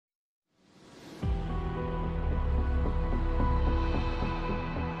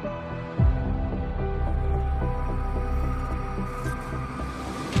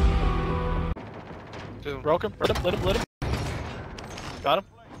Broke him. Let him. Got him.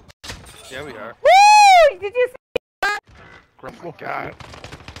 Yeah, we are. Woo! Did you see? Oh god.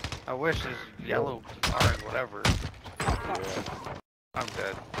 I wish this yellow, orange, whatever. I'm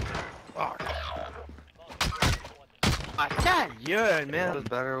dead. Fuck. Yeah, man. It was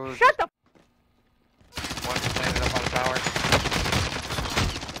better. It was Shut the. one standing up on the tower.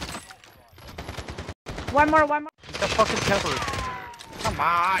 One more. He's got fucking temper. Come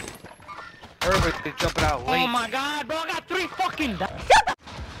on. Everybody's jumping out late. Oh my god, bro, I got 3 fucking.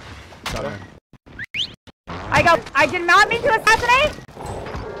 I did not mean to assassinate.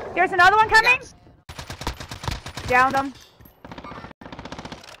 There's another one coming. Yes. Downed him.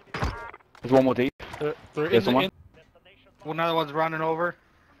 There's one more deep. They're There's in, one. in. Well, another one's running over.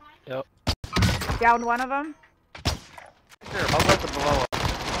 Yep. Downed one of them. Here, I'll let them below us.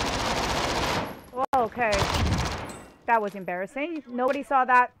 Whoa, okay. That was embarrassing. Nobody saw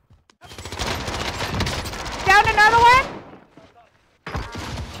that. Down another one.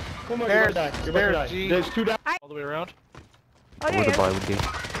 Oh my There's- god, there's G. There's 2 down. All the way around. Oh, there he is. would be.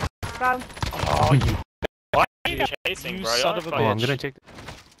 Got him. Oh, you Why are you chasing, you bro? son of a Oh, I'm bitch. gonna take.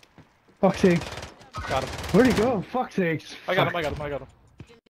 Fuck's sakes. Got him. Where'd he go? Fuck's sakes. I got him.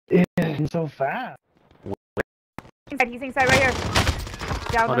 Yeah, he's so fast. He's inside right here.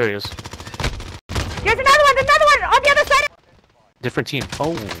 Down Oh, him. there he is. There's another one on the other side. Different team.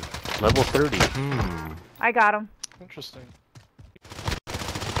 Oh, level 30. I got him. Interesting.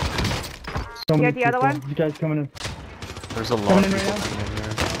 So You many got the other people. one? You guys coming in? There's a lot Coming of in people right coming in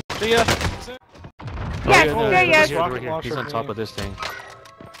here. See ya. Yes, Oh, there he he's is. here, Rocket right here. He's launcher on top grenade. of this thing.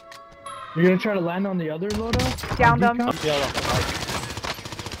 You're gonna try to land on the other loadout? Downed On him. decon? Yeah.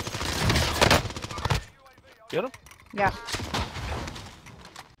 Get him. Yeah.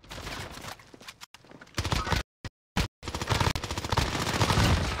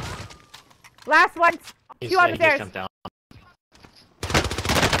 Last one. Two on the stairs. Down.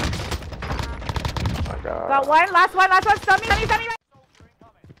 Got one. Last one. Stun me. Right.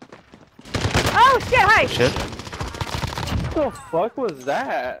 Oh shit! Hi. Shit. What the fuck was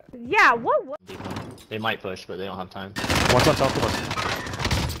that? Yeah. What? They might push, but they don't have time. One's on top of us.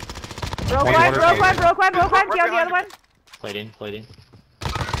 Broke one. Down the other one. Plating.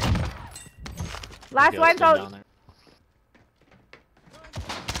 Last one. Down So there.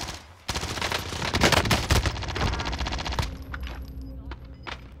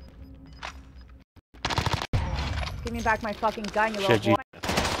 give me back my fucking gun, you Shit, little G. boy.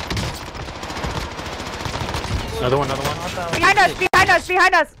 Another one.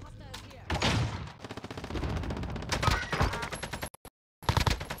 Behind us.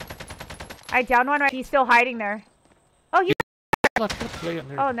 I downed one. Right. He's still hiding there. Oh, he.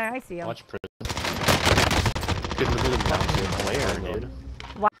 Oh, no, I see him. Watch prison. Good little bouncy player, dude.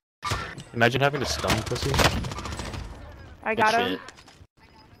 What? Imagine having to stun pussy. I got him.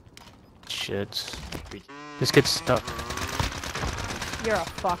 Shit. This kid's stuck. You're a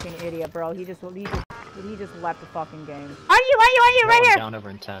fucking idiot, bro. He just left the fucking game. On you, right here. Down over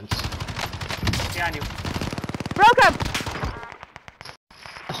intense. Behind you. Broke him.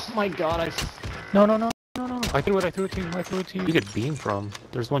 Oh my god, No. I threw it to you. You get beam from.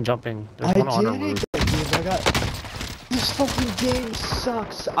 There's one jumping. There's one on our roof. I got. This fucking game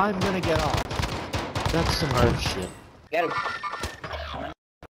sucks. I'm gonna get off. That's some bullshit. Get him.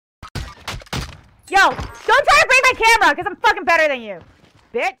 Yo, don't try to break my camera, because I'm fucking better than you.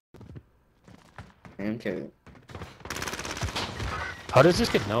 Bitch. Okay. How does this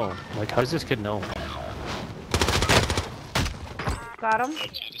kid know? Like, how does this kid know? Got him.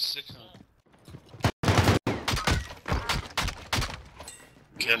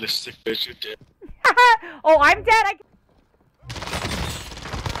 Realistic bitch, you dead. Oh, I'm dead.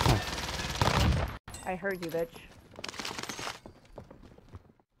 I heard you, bitch.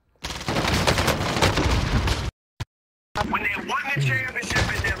 When they won the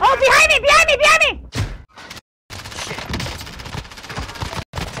championship in their Oh, behind me.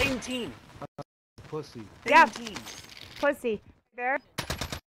 18. Pussy. Yeah. Pussy. There.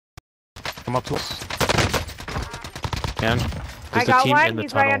 Come up to us. Can. I There's a got team one. in the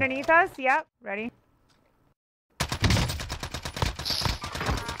He's tunnel. right underneath us. Yep. Ready.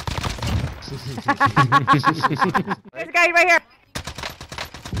 There's a guy right here.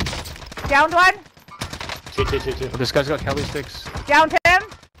 Downed one. Two. Oh, this guy's got Kelly sticks. Downed him.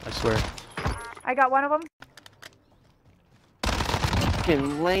 I swear. I got one of them.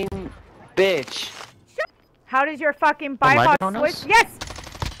 Fucking lame bitch. How does your fucking light bypass on switch? us? Yes!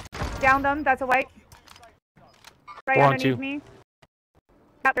 Downed them. That's a white. Right Go on, underneath two. me.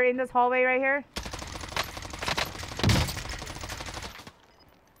 Yep, they're in this hallway right here.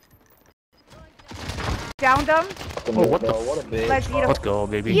 Downed him. Oh, what the? What a bitch. Let's eat a Let's go,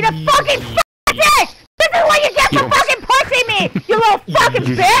 baby. Eat a fucking bitch! This is what you get for fucking pushing me! You little fucking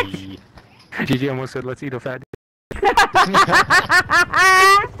bitch! GG almost said, let's eat a fat.